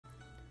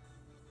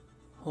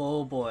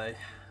Oh boy.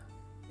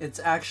 It's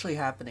actually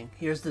happening.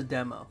 Here's the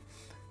demo.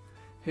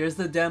 Here's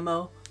the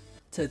demo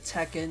to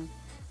Tekken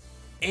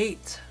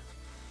 8.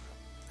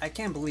 I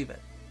can't believe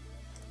it.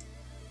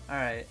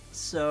 Alright,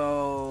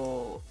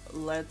 so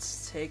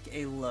let's take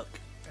a look.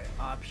 Right,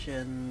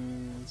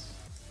 options,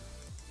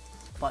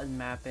 button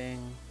mapping.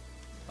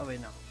 Oh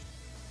wait, no.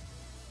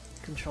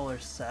 Controller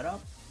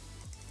setup.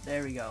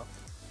 There we go.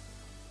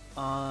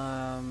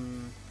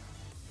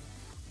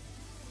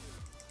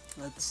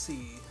 Let's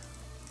see.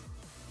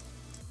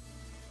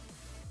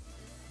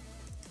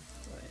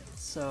 Wait,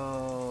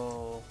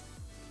 so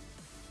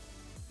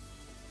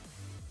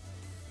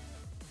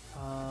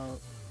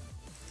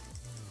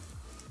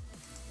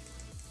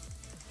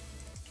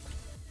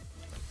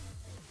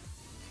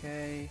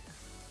okay.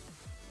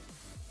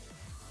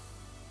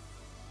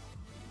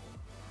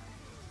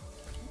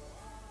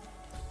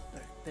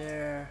 Right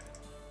there,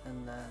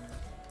 and then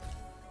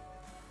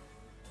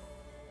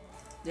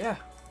yeah.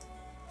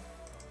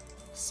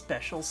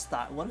 Special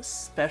style. What is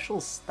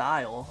special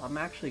style? I'm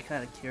actually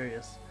kind of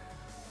curious.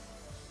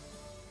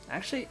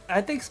 Actually,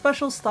 I think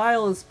special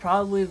style is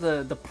probably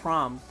the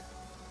prompt.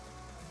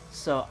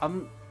 So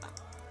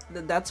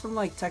that's from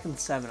like Tekken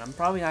 7. I'm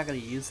probably not gonna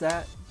use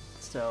that.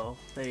 So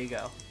there you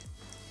go.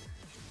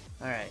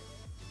 All right.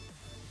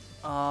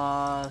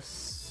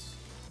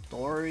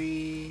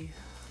 Story.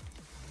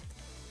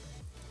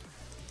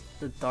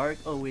 The Dark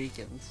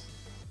Awakens.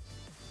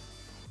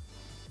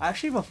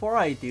 Actually, before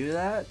I do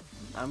that,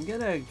 I'm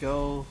gonna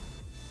go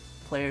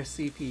player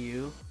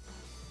CPU.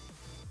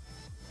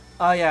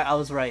 Oh yeah, I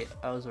was right.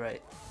 I was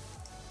right.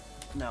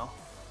 No,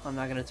 I'm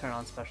not gonna turn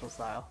on special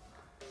style.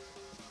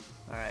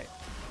 All right,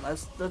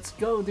 let's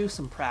go do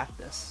some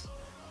practice.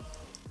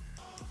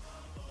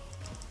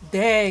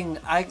 Dang,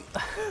 I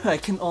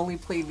can only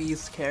play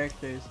these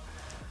characters.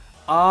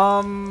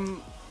 Paul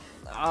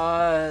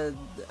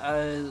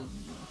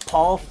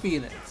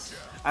Phoenix.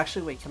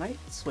 Actually, wait, can I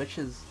switch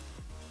his?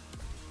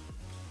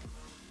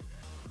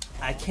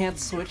 I can't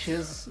switch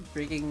his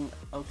freaking.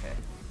 Okay.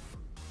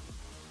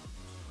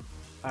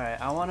 Alright,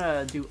 I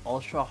wanna do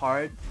ultra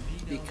hard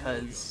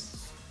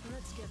because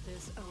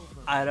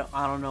I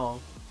don't know.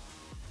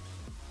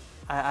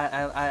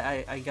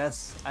 I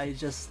guess I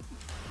just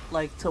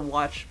like to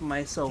watch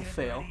myself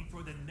fail.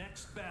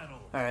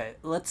 Alright,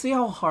 let's see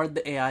how hard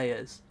the AI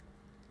is.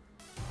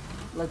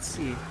 Let's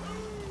see.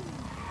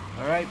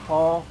 Alright,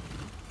 Paul.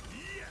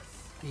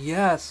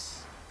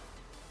 Yes!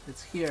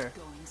 It's here.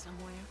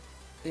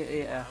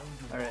 Yeah.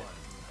 Alright.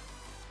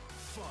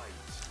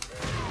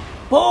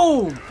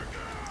 Boom!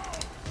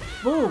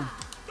 Boom!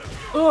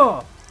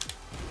 Ugh!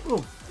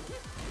 Ooh.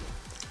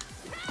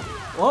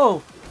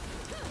 Whoa!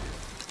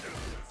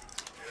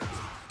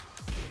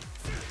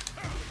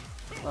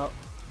 Oh.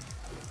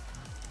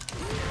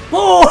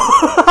 Oh!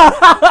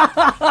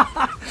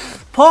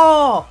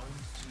 Paul!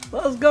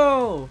 Let's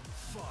go!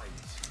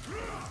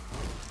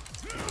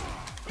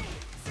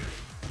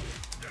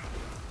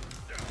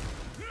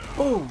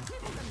 Boom!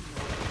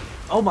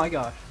 Oh my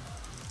gosh.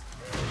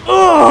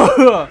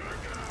 Ugh!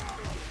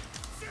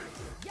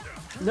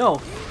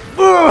 No.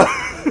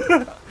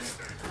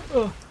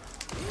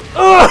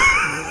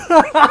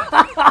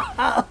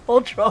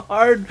 Ultra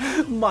hard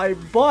my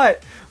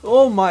butt.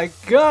 Oh my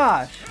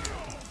gosh.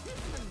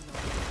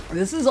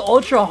 This is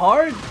ultra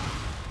hard.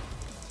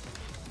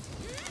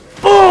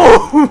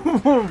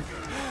 Boom!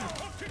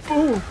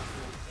 Boom!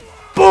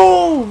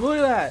 Boom! Look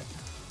at that.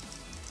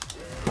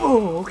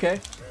 Boom,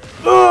 okay.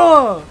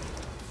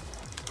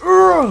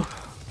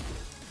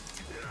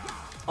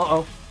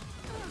 Uh-oh.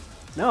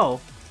 No.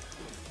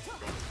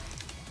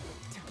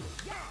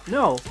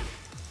 No.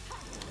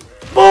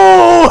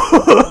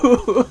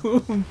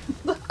 Boom!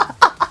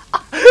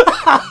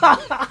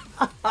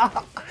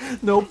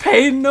 No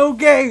pain, no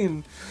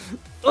gain.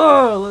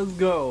 Let's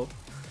go.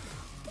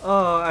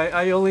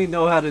 I only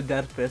know how to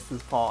Deathfist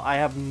this Paul. I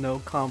have no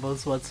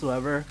combos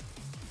whatsoever.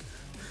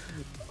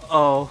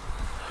 Oh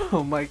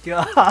my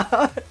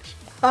gosh.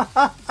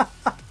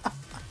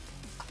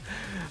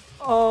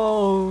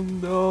 Oh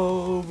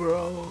no,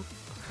 bro.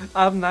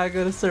 I'm not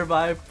gonna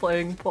survive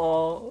playing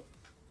Paul.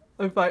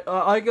 If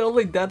I can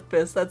only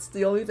Deathfist. That's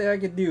the only thing I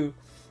can do.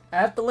 I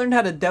have to learn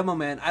how to demo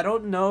man. I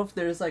don't know if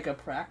there's like a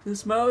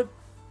practice mode.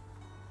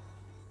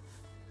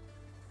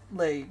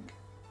 Like,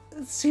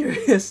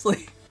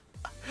 seriously.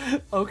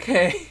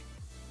 Okay.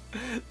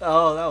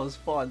 Oh, that was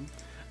fun.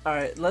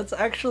 Alright, let's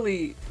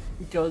actually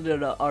go to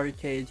the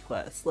arcade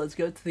quest. Let's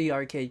go to the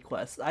arcade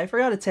quest. I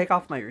forgot to take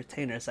off my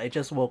retainers. I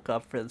just woke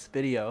up for this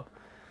video.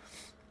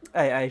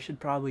 I should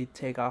probably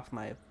take off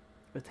my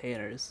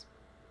retainers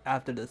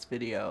after this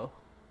video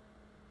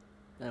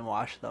and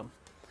wash them.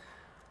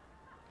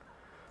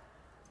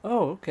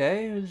 Oh,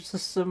 okay. It's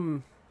just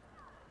some...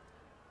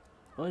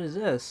 What is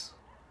this?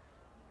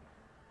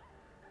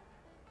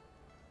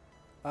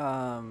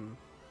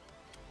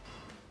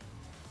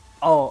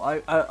 Oh,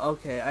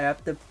 okay. I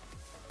have to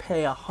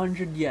pay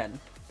 100 yen.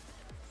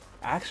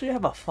 I actually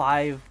have a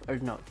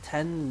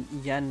 10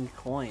 yen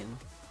coin,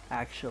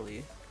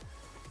 actually.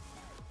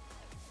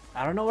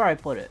 I don't know where I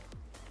put it.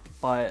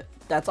 but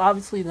that's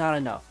obviously not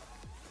enough.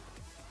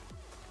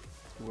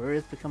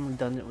 Words become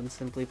redundant when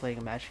simply playing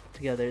a match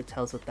together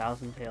tells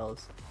 1,000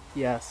 tales.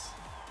 Yes.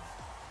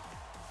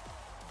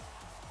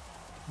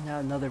 Now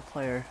another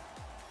player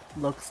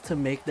looks to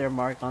make their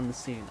mark on the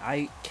scene.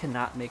 I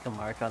cannot make a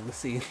mark on the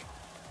scene.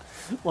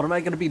 What am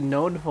I gonna be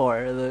known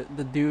for?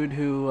 The dude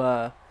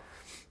who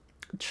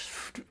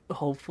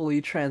hopefully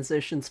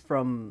transitions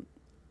from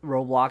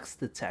Roblox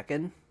to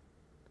Tekken?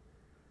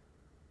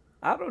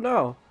 I don't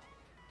know.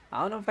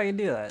 I don't know if I can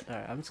do that.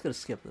 Alright, I'm just gonna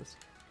skip this.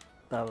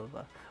 Blah blah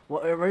blah.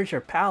 Where's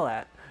your pal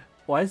at?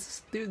 Why is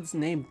this dude's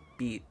name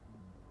Beat?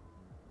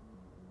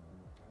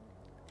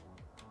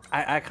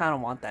 I kind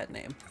of want that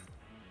name.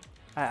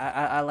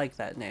 I like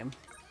that name.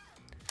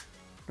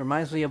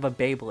 Reminds me of a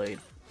Beyblade.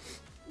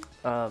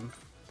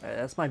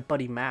 That's my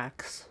buddy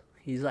Max.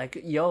 He's like,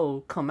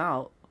 yo, come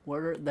out.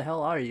 Where the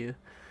hell are you?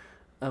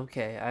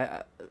 Okay,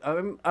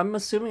 I'm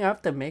assuming I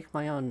have to make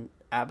my own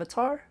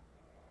avatar?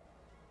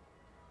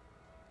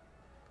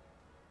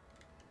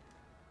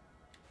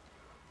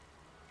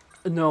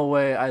 No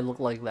way I look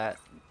like that.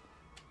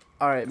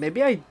 Alright,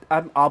 maybe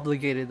I'm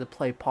obligated to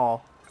play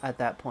Paul at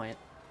that point.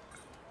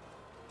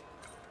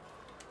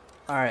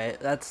 Alright,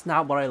 that's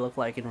not what I look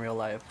like in real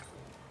life.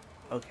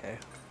 Okay.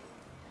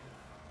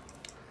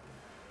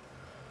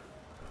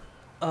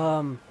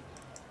 Nah,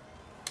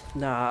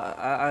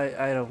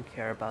 I don't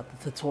care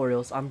about the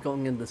tutorials. I'm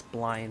going in this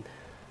blind.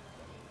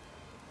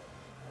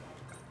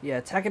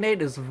 Yeah, Tekken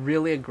 8 is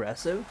really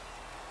aggressive.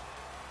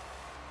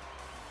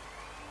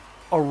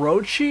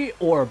 Orochi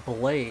or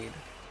Blade?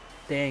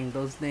 Dang,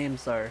 those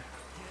names are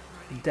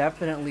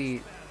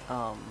definitely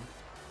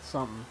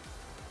something.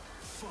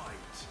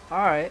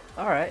 Alright,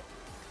 alright.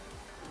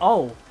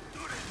 Oh.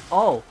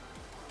 Oh.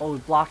 Oh,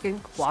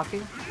 blocking?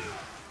 Blocking?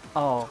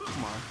 Oh,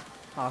 come on.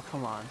 Oh,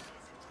 come on.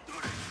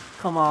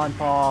 Come on,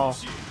 Paul.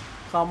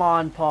 Come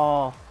on,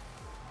 Paul.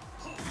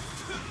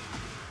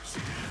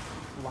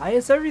 Why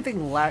is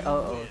everything lag?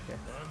 Oh, okay.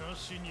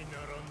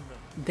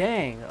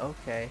 Dang,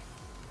 okay.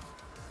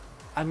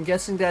 I'm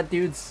guessing that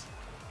dude's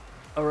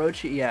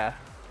Orochi, yeah.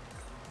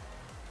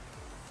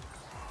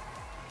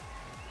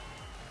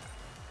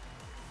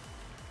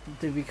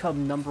 To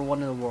become #1 in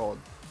the world.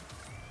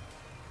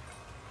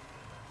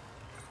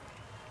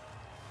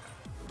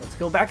 Let's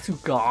go back to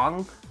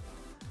Gong.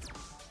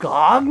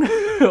 Gong?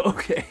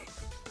 Okay.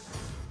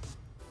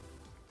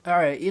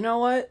 Alright, you know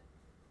what?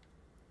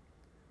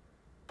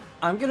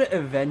 I'm gonna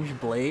avenge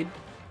Blade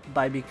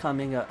by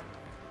becoming a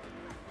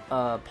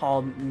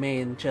Paul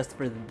main just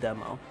for the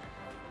demo.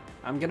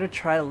 I'm gonna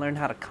try to learn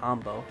how to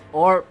combo.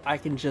 Or I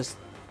can just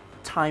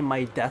time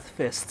my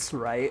Deathfists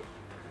right.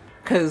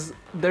 Cause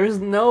there's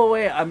no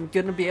way I'm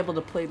gonna be able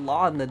to play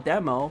Law in the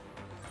demo.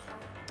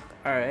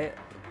 Alright.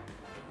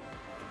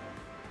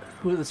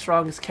 Who the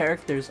strongest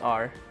characters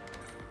are.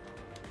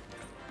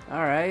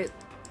 Alright.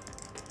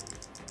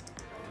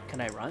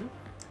 Can I run?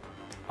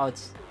 Oh,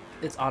 it's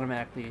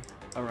automatically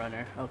a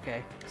runner.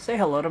 Okay. Say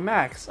hello to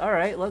Max.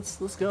 Alright, let's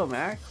go,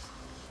 Max.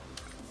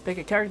 Pick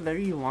a character that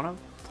you wanna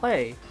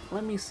play.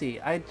 Let me see.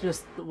 I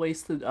just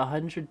wasted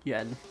 100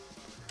 yen.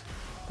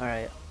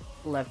 Alright.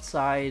 Left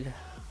side.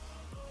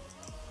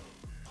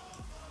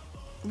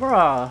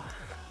 Bruh.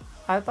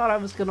 I thought I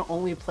was gonna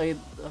only play...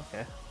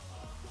 Okay.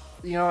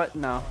 You know what?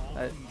 No.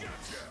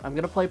 I'm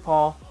gonna play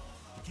Paul.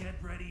 Get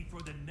ready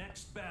for the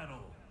next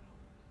battle.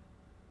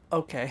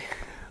 Okay.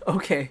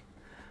 Okay.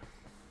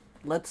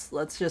 Let's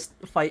just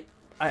fight.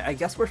 I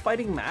guess we're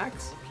fighting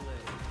Max?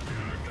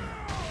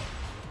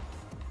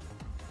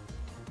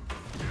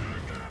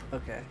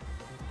 Okay.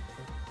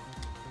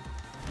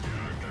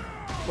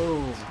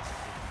 Boom.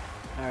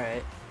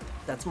 Alright.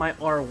 That's my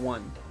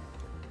R1.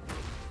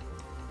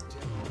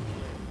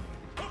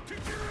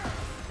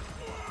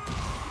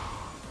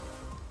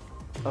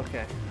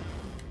 Okay.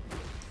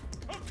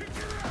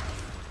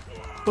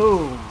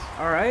 Boom.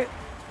 Alright.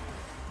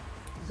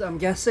 So I'm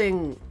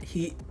guessing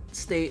heat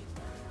state.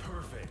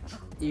 Perfect.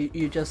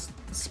 You just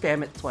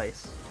spam it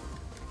twice.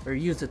 Or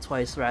use it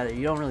twice rather.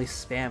 You don't really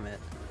spam it.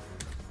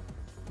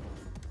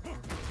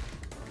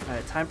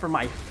 Alright, time for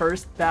my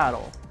first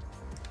battle.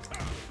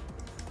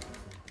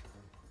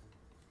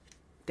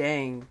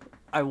 Dang.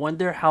 I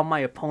wonder how my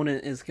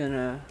opponent is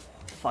gonna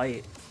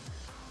fight.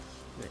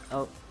 Wait,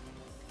 oh.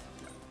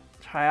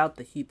 Try out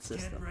the heat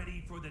system. Get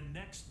ready for the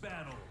next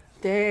battle.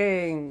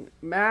 Dang,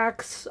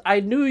 Max, I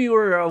knew you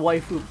were a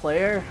waifu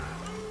player.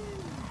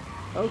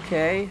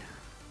 Okay.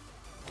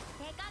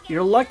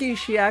 You're lucky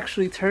she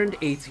actually turned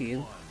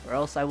 18, or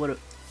else I would've...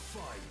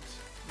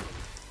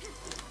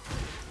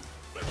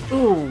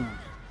 Boom!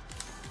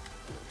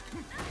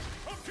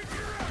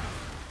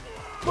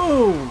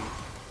 Boom!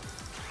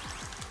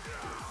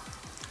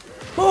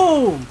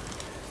 Boom!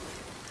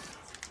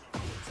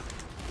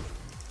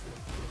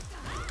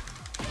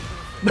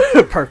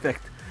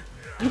 Perfect.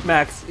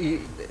 Max,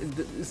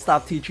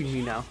 stop teaching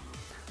me now.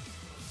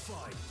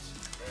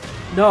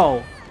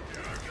 No.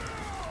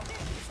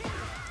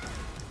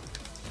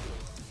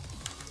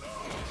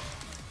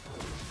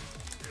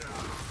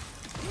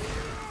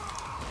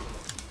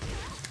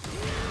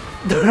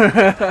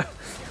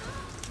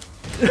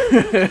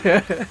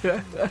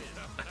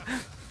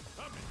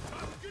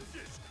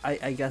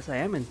 I guess I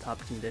am in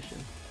top condition.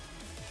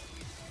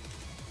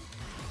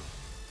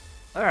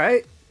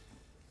 Alright.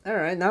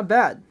 Alright, not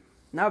bad.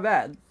 Not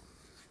bad.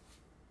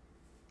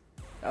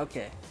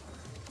 Okay.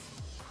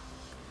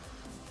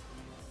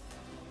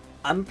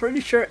 I'm pretty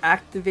sure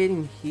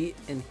activating heat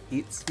and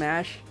heat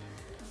smash,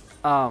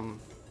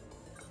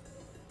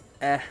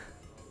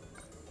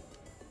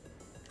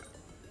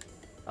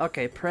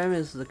 Okay, Prim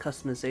is the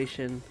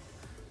customization.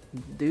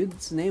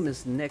 Dude's name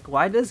is Nick.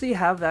 Why does he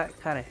have that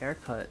kind of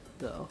haircut,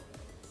 though?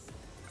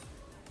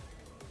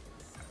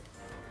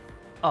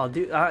 Oh,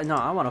 dude, no,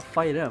 I want to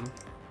fight him.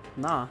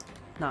 Nah,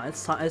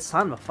 it's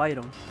time to fight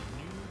him.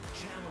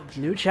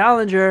 New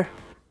challenger.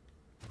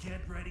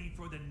 Get ready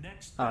for the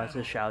next Oh, it's a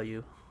battle. Xiao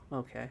Yu.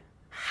 Okay.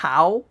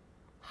 How?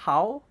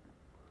 Alright,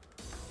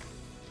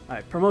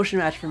 promotion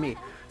match for me.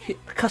 He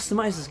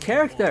customizes his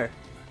character.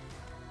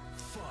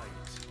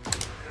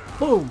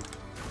 Boom.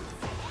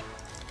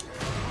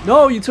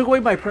 No, you took away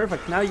my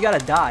perfect. Now you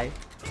gotta die.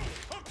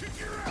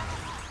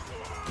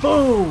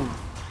 Boom.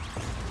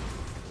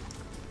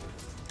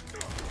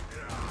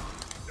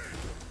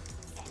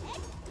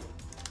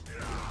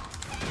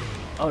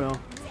 Oh no.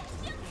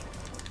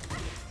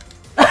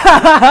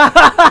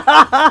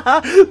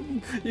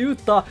 You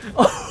thought.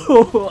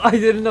 Oh, I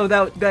didn't know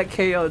that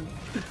KO'd.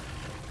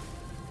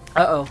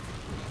 Uh-oh.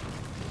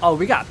 Oh,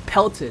 we got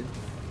pelted.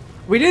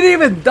 We didn't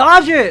even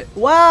dodge it!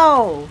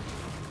 Wow!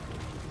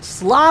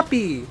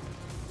 Sloppy!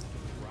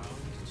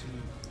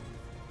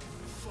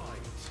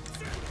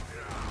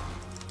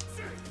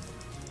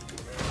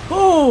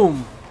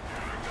 Boom!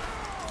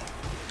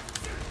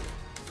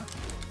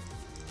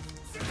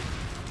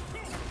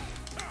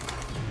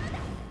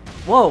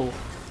 Whoa!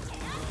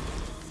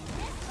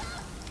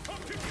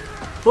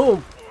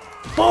 Boom!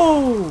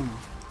 Boom!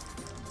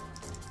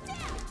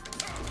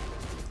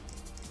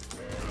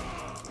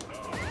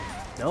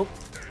 Nope.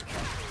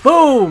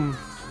 Boom!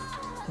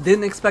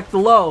 Didn't expect the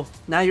low.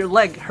 Now your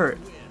leg hurt.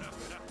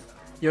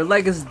 Your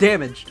leg is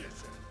damaged.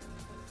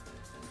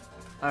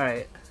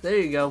 Alright, there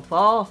you go,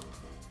 Paul.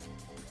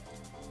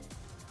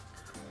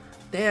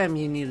 Damn,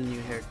 you need a new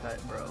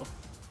haircut, bro.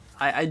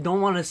 I don't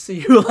want to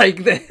see you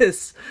like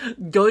this.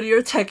 Go to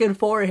your Tekken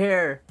 4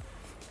 hair.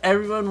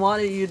 Everyone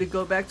wanted you to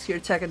go back to your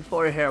Tekken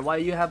 4 hair. Why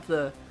do you have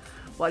that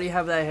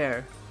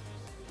hair?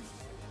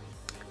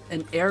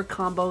 An air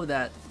combo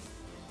that...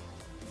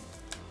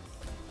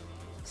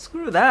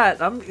 Screw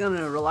that. I'm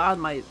gonna rely on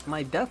my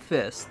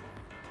Deathfist.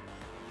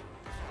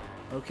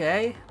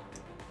 Okay?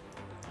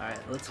 Alright,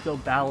 let's go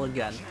battle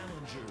again.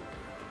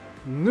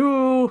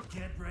 New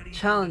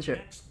challenger.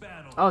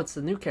 Oh, it's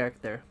a new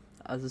character.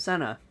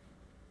 Azucena.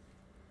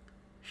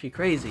 She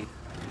crazy.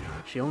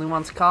 She only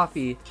wants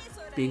coffee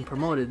being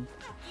promoted.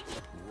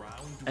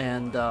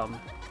 And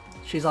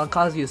she's on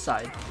Kazuya's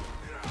side.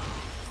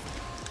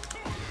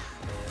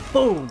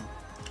 Boom!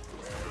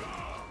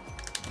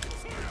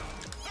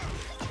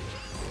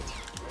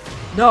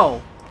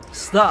 No!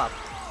 Stop!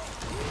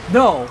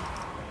 No!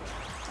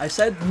 I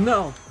said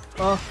no!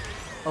 Oh,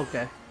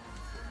 okay.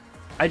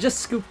 I just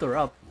scooped her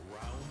up.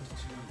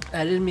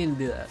 I didn't mean to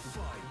do that.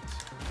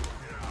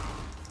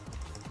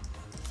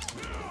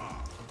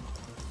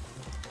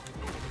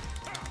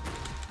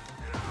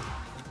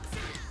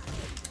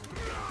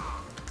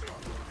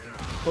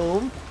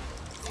 Boom.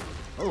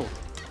 Oh.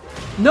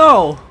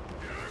 No!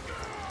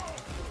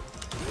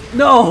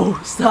 No!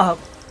 Stop!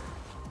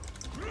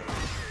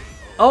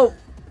 Oh!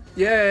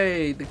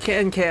 Yay! The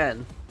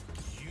can.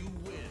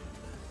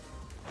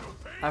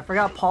 I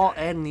forgot Paul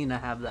and Nina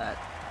have that.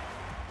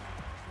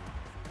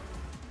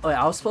 Oh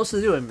yeah, I was supposed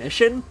to do a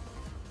mission?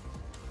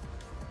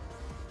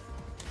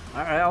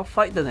 Alright, I'll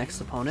fight the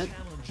next opponent.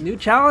 New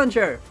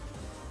challenger!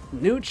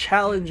 New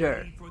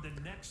challenger!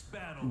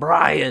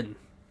 Brian!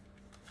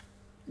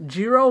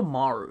 Jiro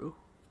Maru.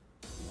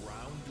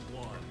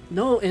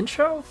 No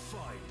intro?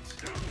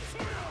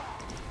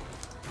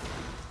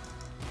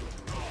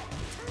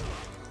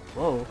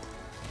 Whoa.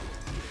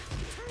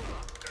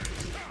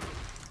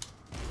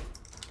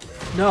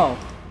 No.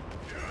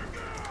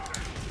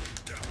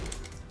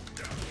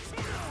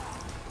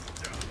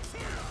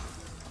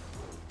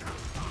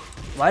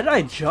 Why did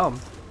I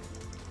jump?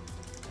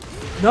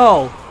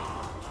 No.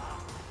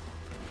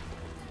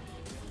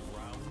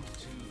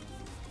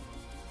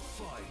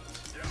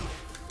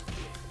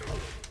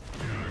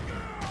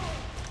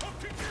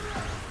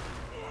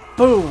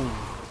 Boom.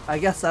 I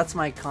guess that's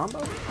my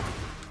combo.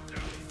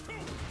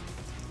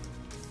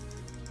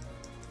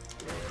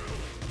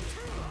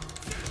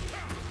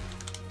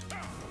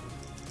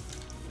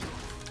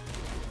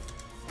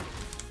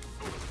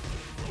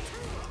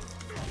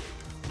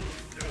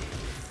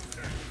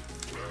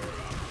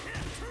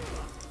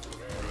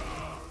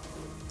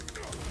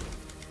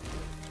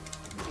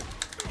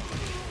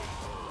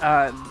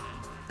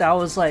 That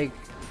was like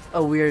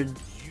a weird...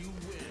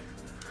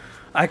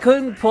 I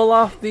couldn't pull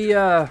off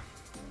the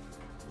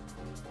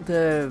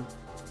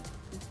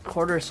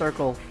quarter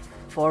circle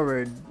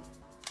forward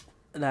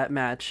that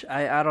match.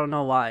 I don't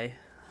know why.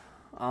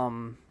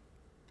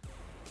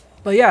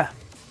 But yeah.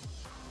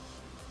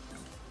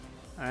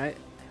 Alright.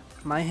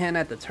 My hand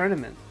at the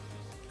tournament.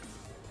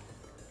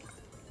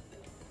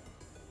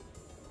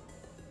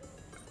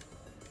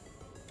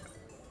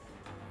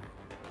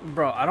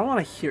 Bro, I don't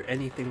want to hear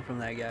anything from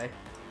that guy.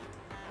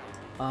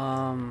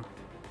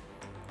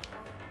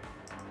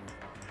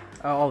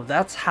 Oh,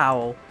 that's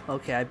Howl.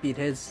 Okay, I beat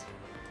his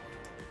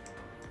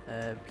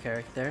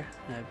character.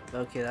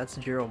 Okay, that's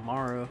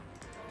Jiromaru.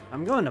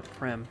 I'm going to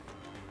Prim.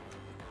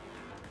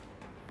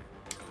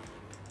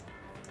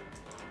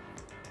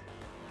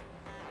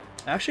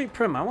 Actually,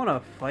 Prim, I want to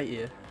fight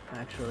you,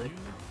 actually.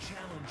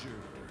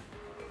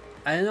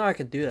 I didn't know I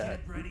could do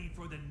that.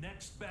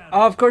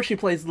 Oh, of course she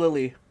plays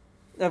Lily.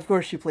 Of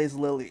course she plays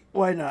Lily.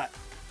 Why not?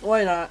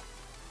 Why not?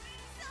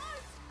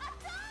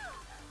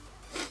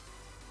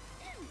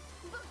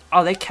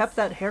 Oh, they kept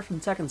that hair from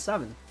Tekken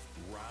 7.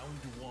 Round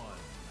 1.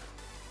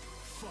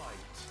 Fight.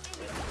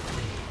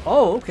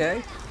 Oh,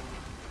 okay.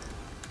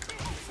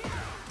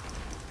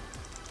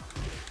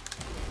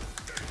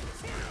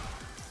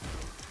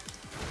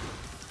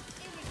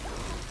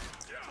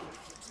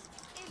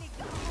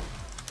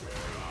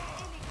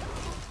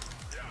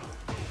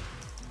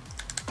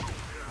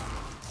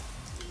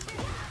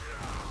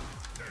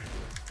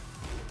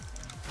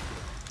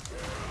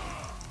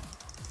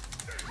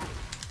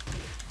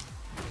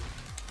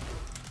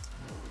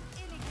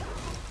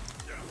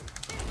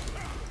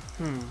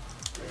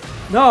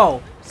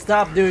 No!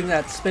 Stop doing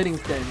that spinning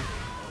thing.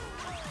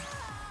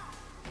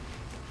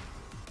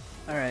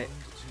 Alright.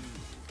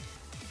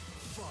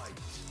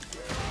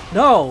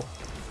 No!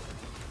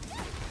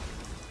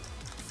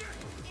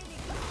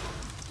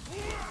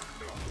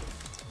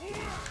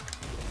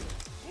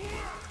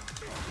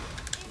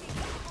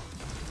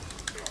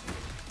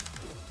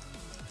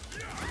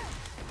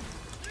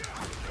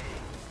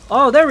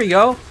 Oh, there we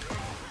go!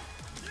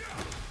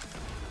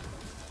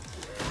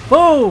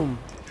 Boom!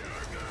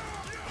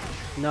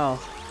 No.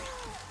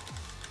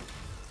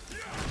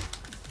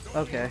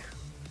 Okay.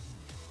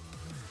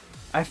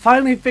 I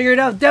finally figured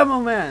out Demo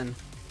Man.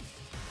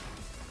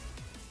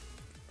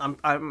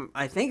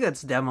 I think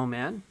that's Demo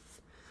Man.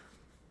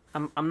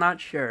 I'm not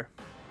sure.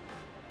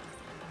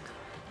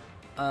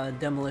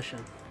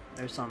 Demolition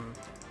or something.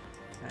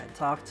 Alright,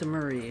 talk to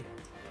Marie.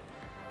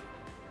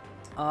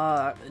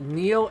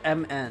 Neo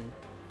MN.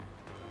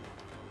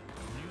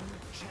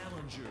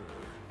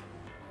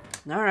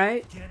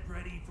 Alright. Get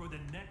ready for the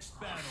next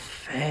battle.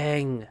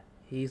 Fang.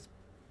 He's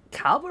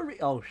cavalry.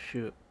 Oh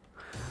shoot.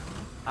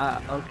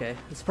 Okay.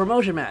 It's a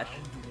promotion match.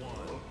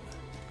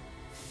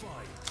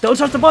 Don't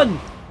touch the button.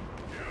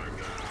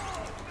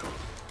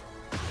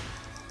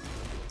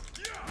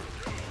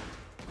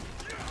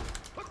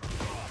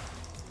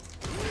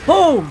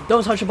 Boom!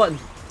 Don't touch the button.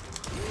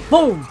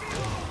 Boom!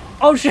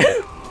 Oh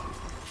shit!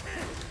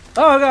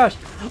 Oh gosh!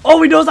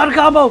 Oh, he knows how to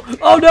combo!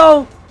 Oh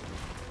no!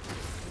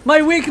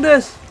 My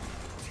weakness!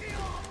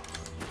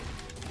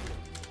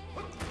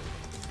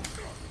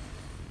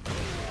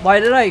 Why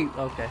did I?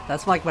 Okay,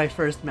 that's like my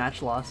first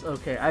match loss.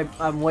 Okay,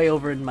 I'm way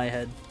over in my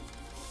head.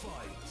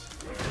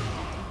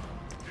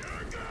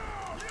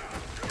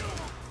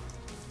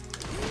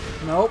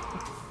 Nope.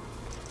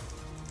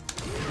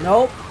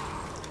 Nope.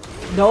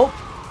 Nope.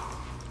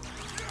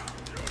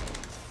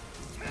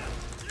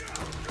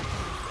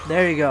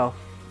 There you go.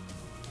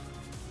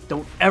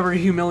 Don't ever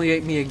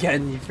humiliate me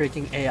again, you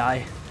freaking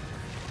AI.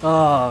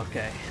 Oh,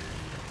 okay.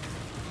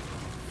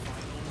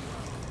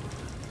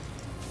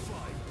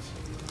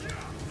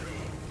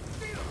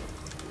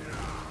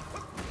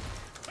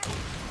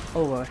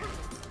 Oh boy.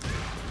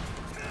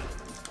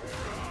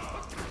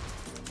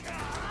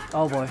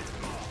 Oh boy.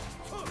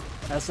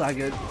 That's not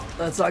good.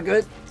 That's not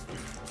good.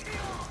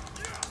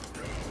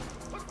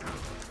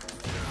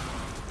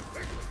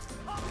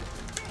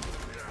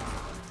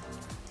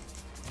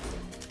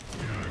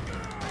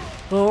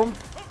 Boom.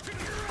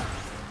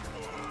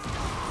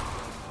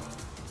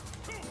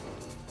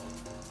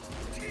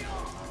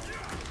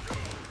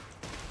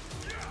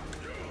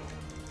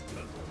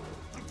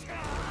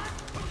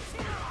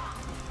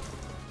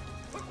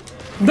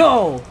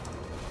 No!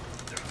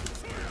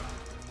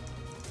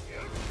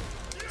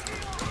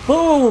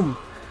 Boom!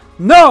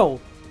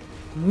 No!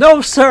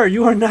 No, sir,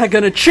 you are not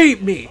gonna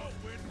cheat me!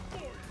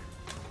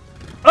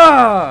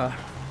 Ah!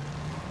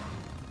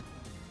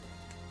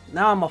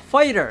 Now I'm a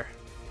fighter.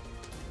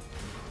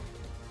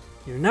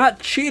 You're not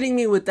cheating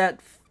me with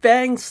that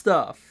Fang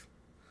stuff.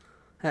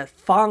 That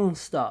Fang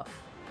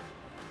stuff.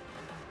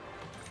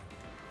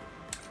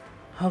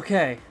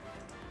 Okay.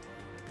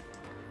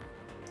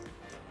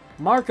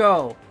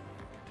 Marco.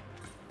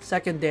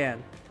 Second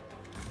Dan.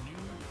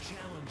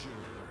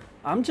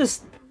 I'm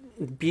just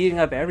beating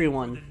up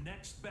everyone.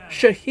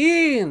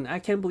 Shaheen! I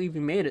can't believe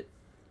you made it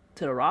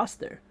to the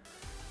roster.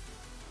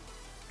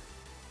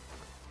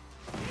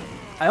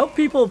 I hope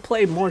people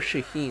play more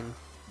Shaheen.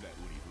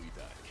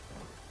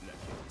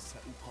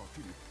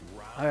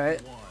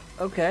 Alright.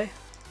 Okay.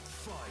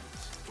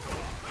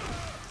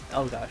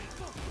 Oh gosh.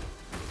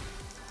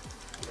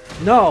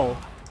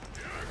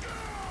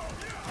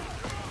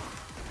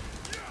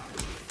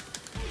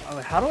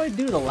 Oh, how do I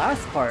do the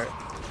last part?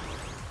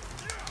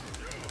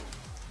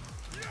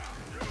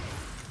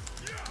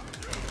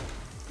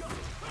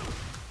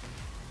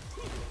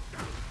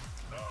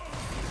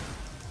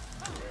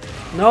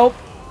 Nope.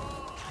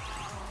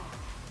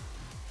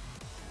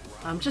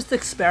 I'm just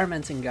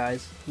experimenting,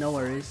 guys. No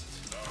worries.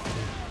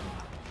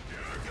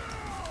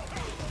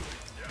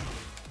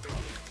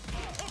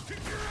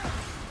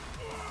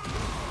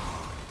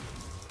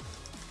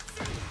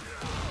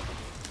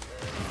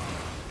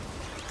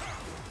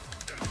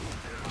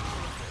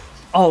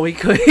 Oh, he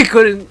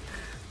couldn't.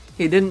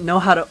 He didn't know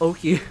how to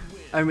Oki.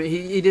 I mean,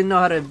 he didn't know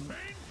how to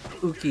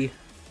Uki.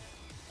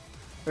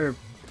 Or,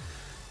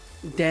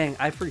 dang,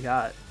 I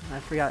forgot.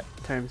 I forgot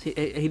terms. He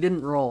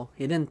didn't roll.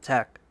 He didn't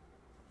tech.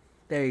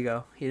 There you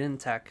go. He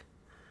didn't tech.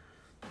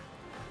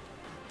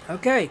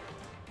 Okay.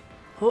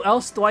 Who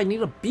else do I need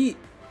to beat?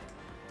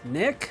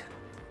 Nick?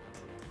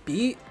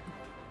 Beat?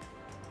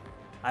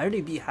 I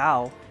already beat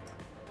Hal.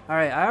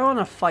 Alright, I want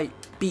to fight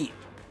Beat.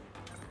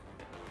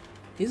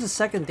 He's a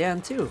second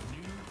Dan too.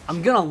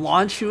 I'm gonna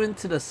launch you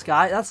into the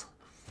sky.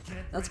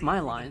 That's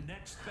my line.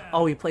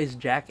 Oh, he plays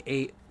Jack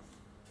 8.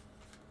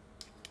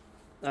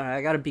 Alright,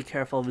 I gotta be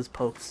careful of his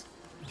pokes.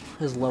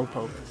 His low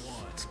poke,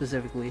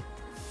 specifically.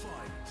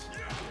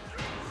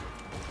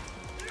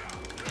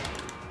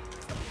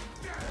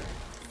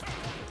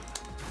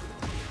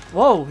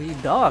 Whoa, he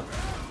ducked.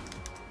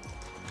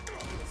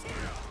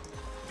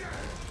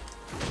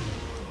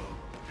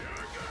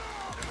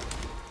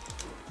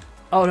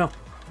 Oh no.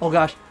 Oh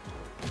gosh.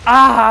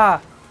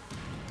 Ah!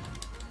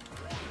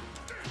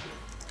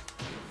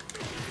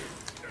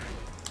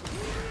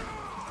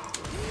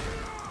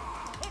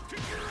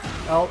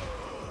 Oh.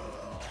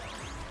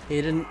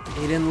 He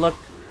didn't look.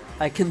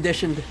 I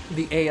conditioned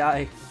the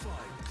AI.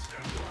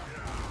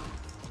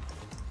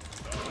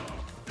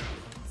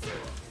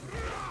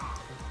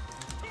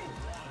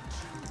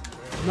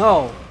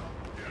 No.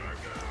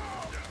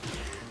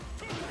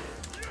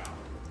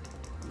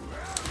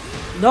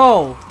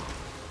 No.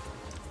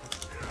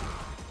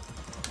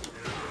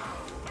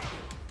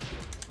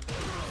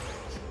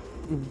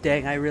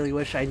 Dang, I really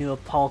wish I knew a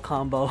Paul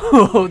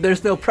combo.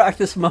 There's no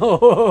practice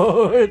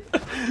mode.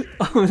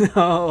 Oh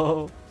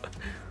no.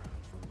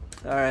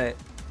 Alright.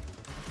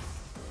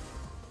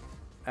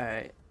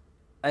 Alright.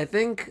 I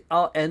think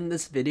I'll end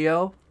this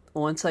video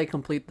once I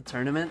complete the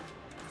tournament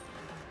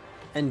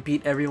and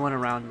beat everyone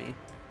around me.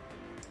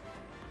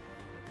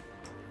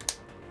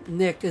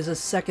 Nick is a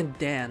second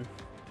Dan.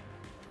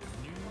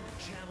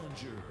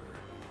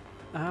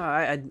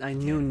 I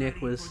knew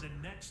Nick was...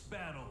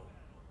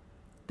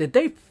 Did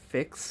they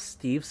fix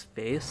Steve's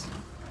face?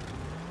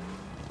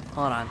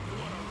 Hold on.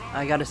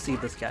 I gotta see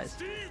this, guys.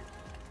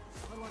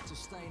 I'd like to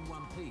stay in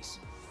one piece.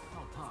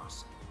 I'll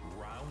pass.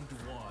 Round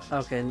one.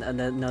 Okay, and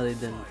then, no, they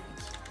didn't.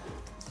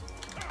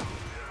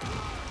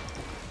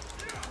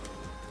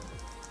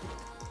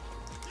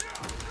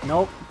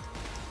 Nope.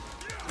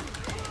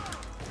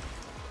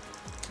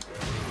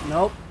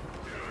 Nope.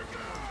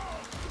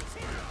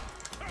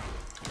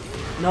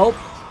 Nope.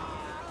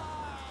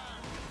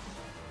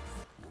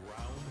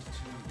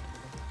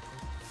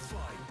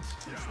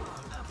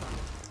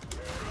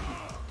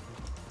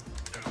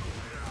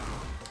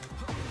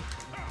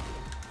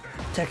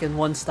 Tekken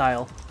 1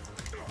 style.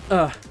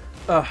 Oh.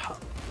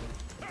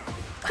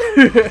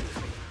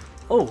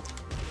 Whoa.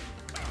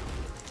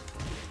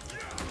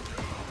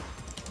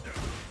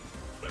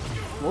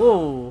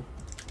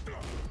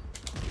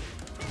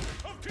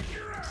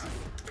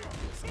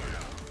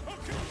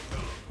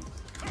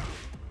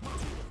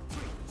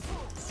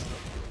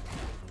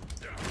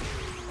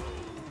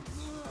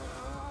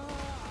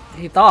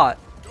 He thought.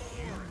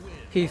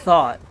 He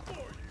thought.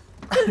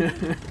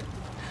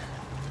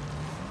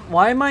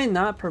 Why am I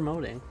not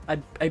promoting?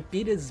 I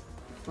beat his...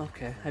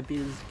 Okay, I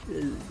beat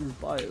his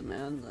bio,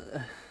 man.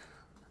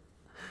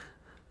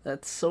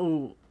 That's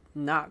so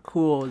not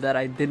cool that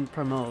I didn't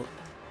promote.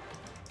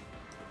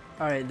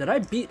 Alright, did I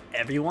beat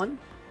everyone?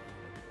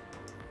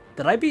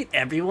 Did I beat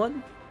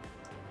everyone?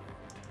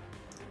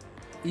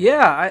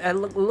 Yeah, it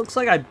looks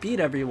like I beat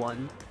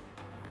everyone.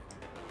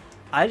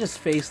 I just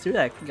phased through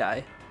that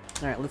guy.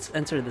 Alright, let's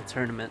enter the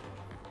tournament.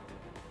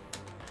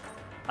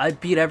 I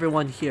beat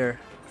everyone here.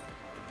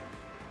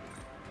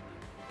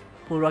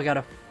 Who do I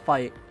gotta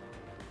fight?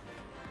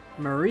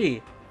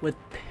 Marie with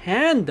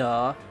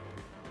Panda?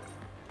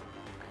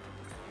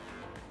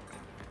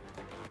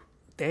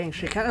 Dang,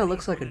 she kind of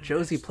looks like a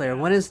Josie player.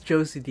 When is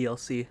Josie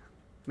DLC?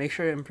 Make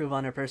sure to improve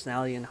on her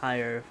personality and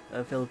hire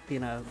a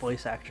Filipina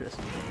voice actress.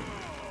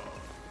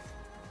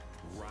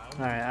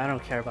 Alright, I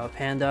don't care about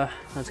Panda.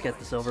 Let's get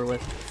this over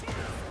with.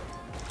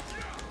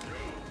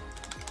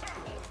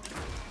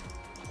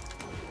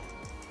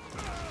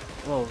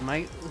 Whoa, am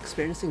I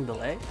experiencing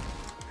delay?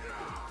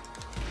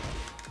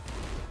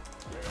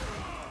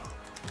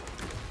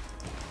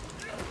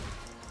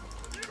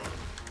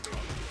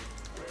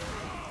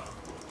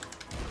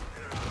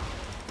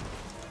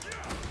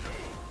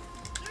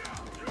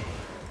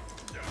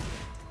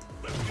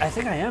 I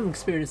think I am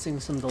experiencing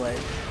some delay.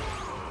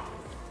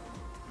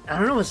 I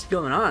don't know what's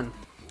going on.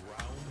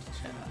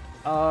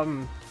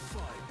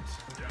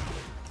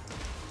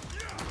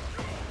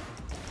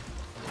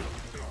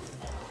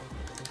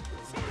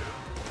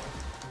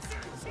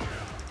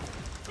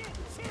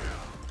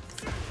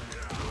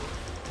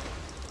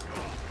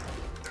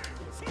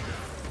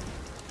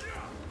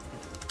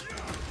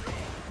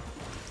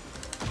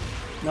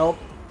 Nope.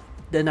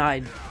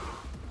 Denied.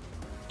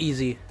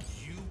 Easy.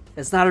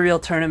 It's not a real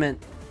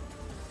tournament.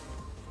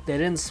 They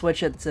didn't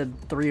switch it to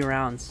 3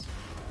 rounds.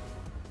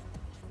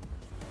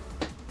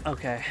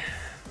 Okay.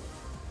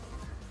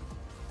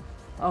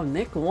 Oh,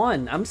 Nick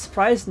won. I'm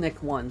surprised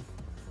Nick won.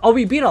 Oh,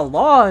 we beat a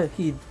Law.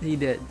 He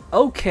did.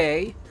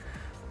 Okay.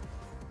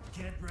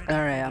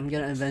 Alright, I'm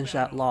gonna avenge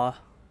that Law.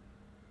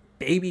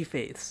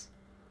 Babyface.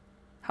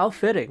 How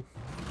fitting.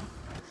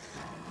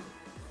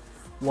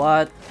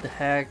 What the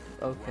heck?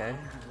 Okay.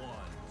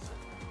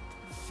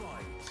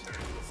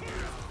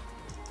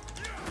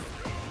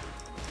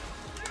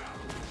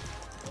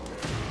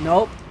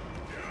 Nope.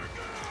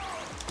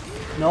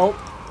 Nope.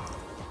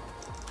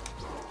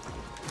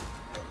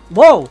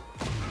 Whoa!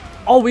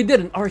 Oh, we did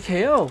an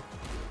RKO.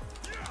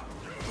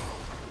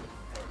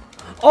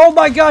 Oh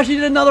my gosh, he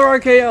did another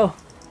RKO.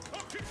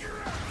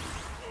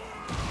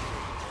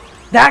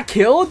 That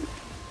killed?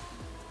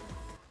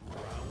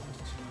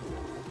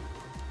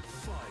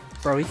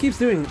 Bro, he keeps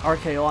doing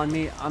RKO on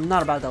me. I'm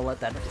not about to let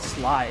that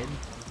slide.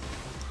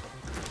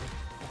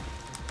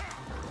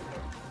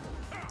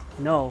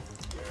 No.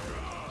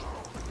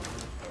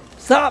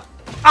 Stop!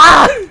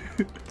 Ah!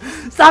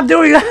 Stop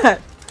doing that!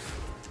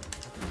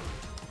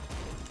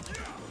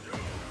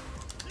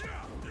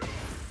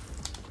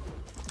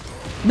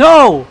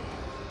 No!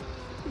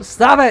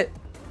 Stop it!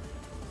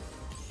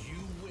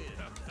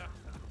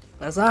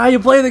 That's not how you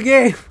play the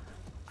game.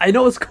 I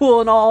know it's cool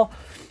and all,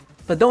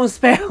 but don't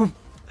spam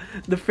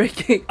the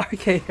freaking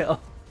RKO.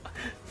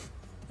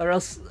 Or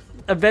else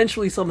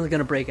eventually someone's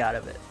gonna break out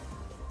of it.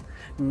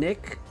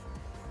 Nick?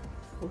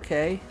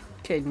 Okay.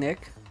 Okay,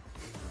 Nick.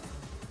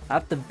 I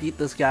have to beat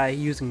this guy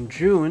using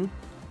June.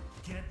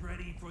 Get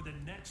ready for the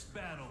next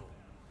battle.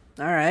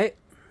 Alright.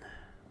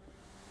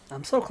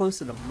 I'm so close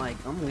to the mic.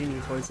 I'm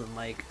leaning towards the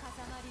mic.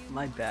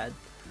 My bad.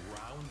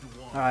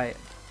 Alright.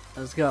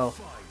 Let's go.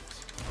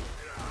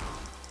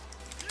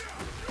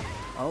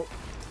 Oh.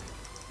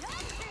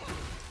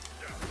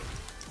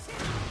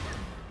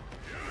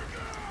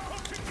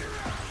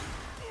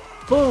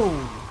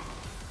 Boom!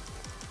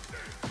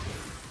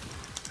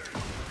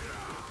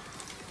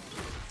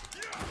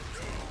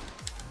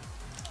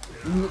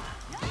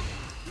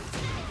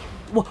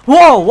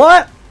 Whoa,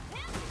 what?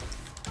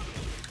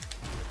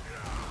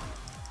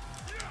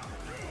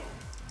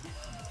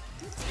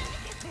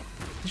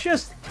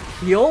 Just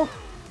heal?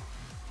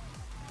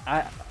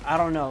 I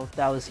don't know if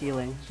that was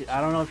healing.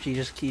 I don't know if she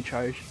just key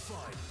charged.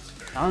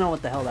 I don't know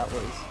what the hell that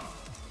was.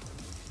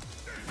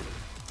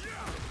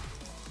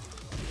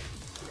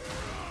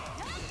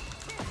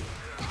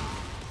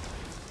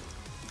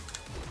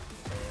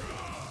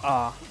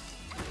 Ah.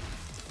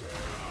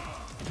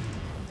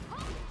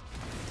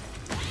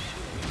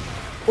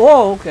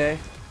 Oh, okay.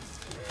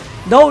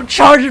 Don't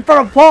charge it for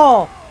a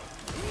ball!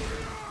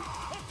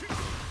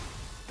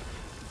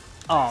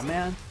 Oh,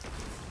 man.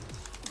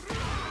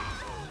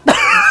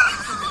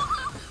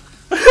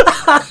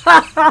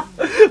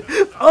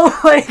 Oh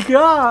my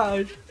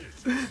gosh!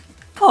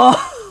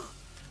 Oh,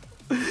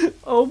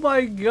 oh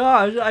my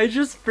gosh, I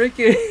just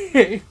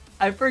freaking...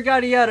 I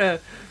forgot he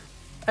had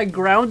a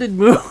grounded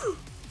move.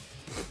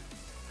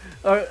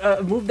 Or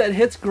a move that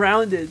hits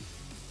grounded.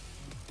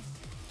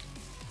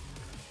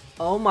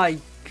 Oh my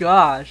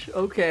gosh,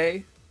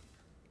 okay.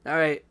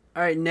 Alright,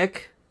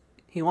 Nick.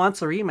 He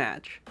wants a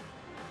rematch.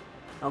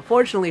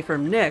 Unfortunately for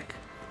Nick,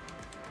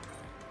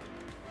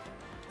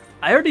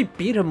 I already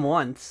beat him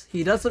once.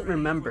 He doesn't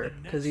remember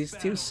because he's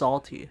too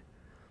salty.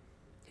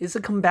 He's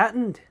a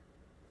combatant.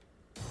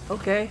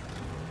 Okay.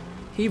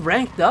 He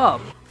ranked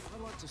up.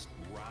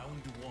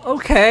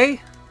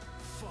 Okay.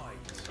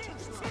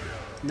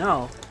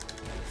 No.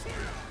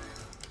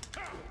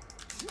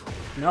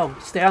 No,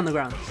 stay on the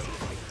ground.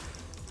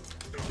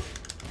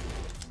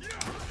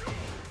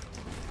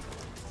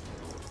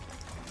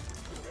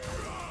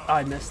 Oh,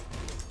 I missed.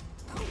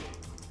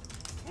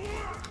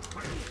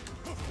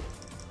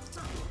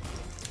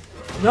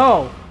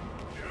 No!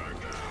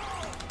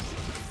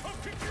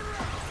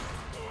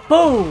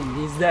 Boom!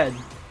 He's dead.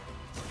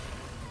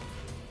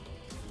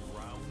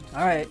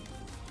 Alright.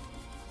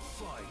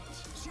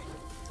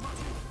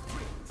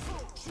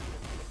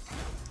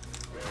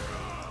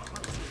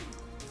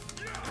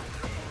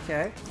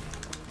 Okay.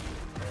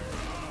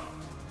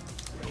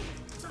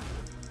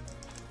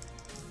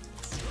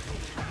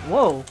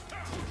 Whoa!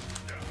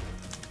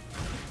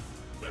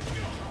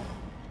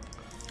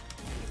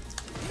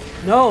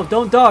 No,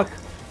 don't duck!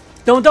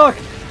 Don't duck!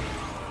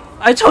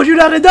 I told you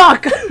not to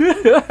duck!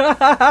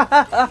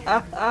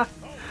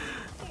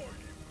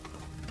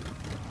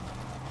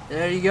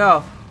 There you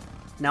go.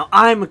 Now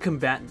I'm a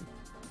combatant.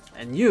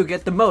 And you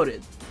get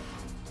demoted.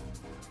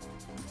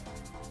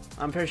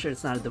 I'm pretty sure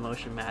it's not a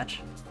demotion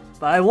match.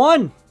 But I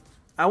won!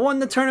 I won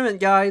the tournament,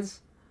 guys!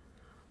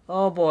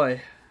 Oh boy.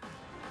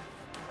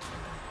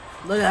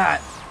 Look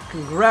at that.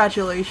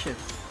 Congratulations.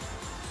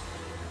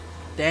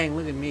 Dang,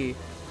 look at me.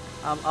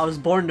 I was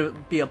born to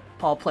be a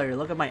Paul player.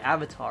 Look at my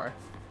avatar.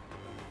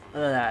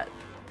 Look at that.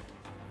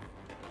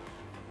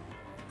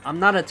 I'm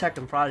not a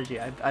Tekken prodigy.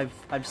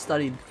 I've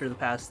studied for the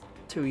past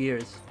 2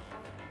 years.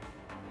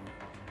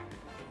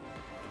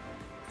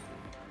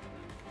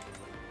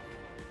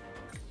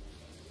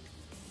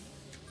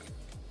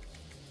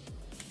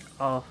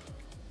 Oh.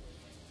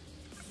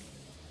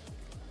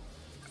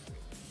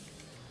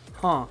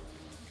 Huh.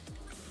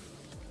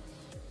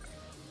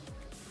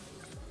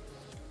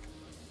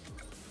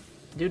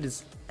 Dude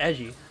is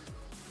edgy.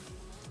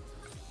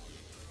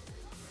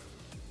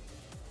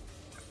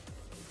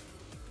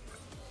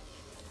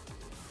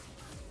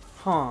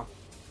 Huh.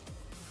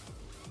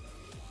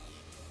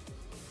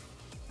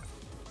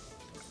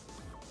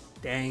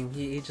 Dang,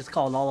 he just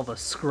called all of us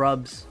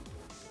scrubs.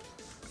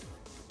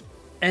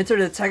 Enter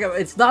the Tekken.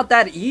 It's not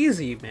that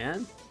easy,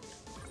 man.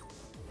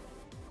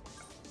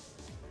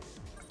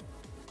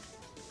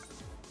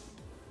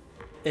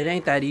 It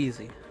ain't that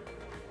easy.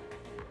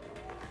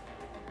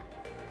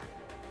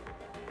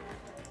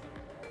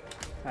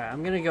 Alright,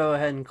 I'm gonna go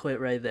ahead and quit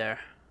right there.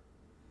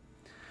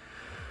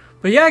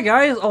 But yeah,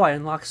 guys. Oh, I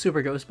unlocked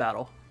Super Ghost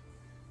Battle.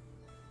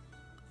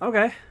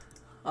 Okay.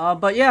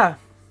 But yeah.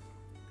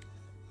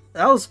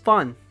 That was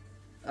fun.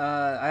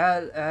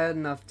 I had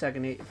enough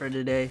Tekken 8 for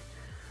today.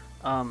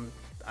 I'm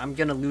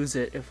gonna lose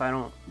it if I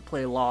don't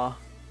play Law.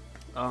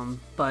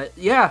 But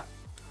yeah.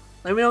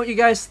 Let me know what you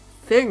guys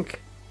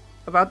think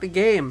about the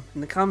game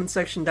in the comment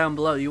section down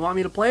below. You want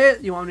me to play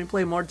it? You want me to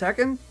play more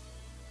Tekken?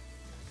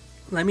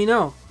 Let me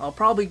know. I'll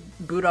probably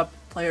boot up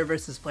player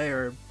versus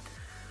player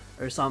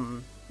or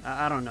something.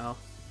 I don't know.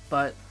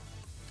 But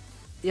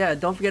yeah,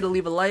 don't forget to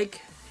leave a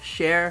like,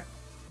 share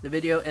the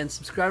video, and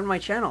subscribe to my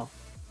channel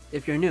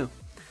if you're new.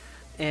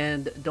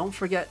 And don't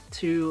forget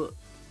to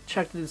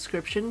check the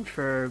description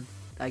for,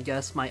 I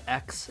guess, my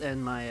X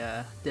and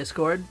my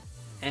Discord.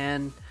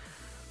 And,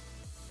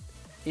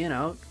 you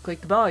know, click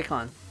the bell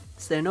icon.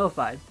 Stay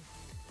notified.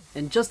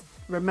 And just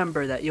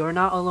remember that you are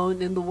not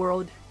alone in the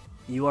world.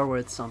 You are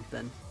worth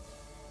something.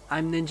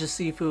 I'm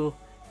Ninjasifu,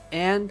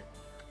 and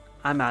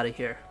I'm out of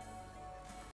here.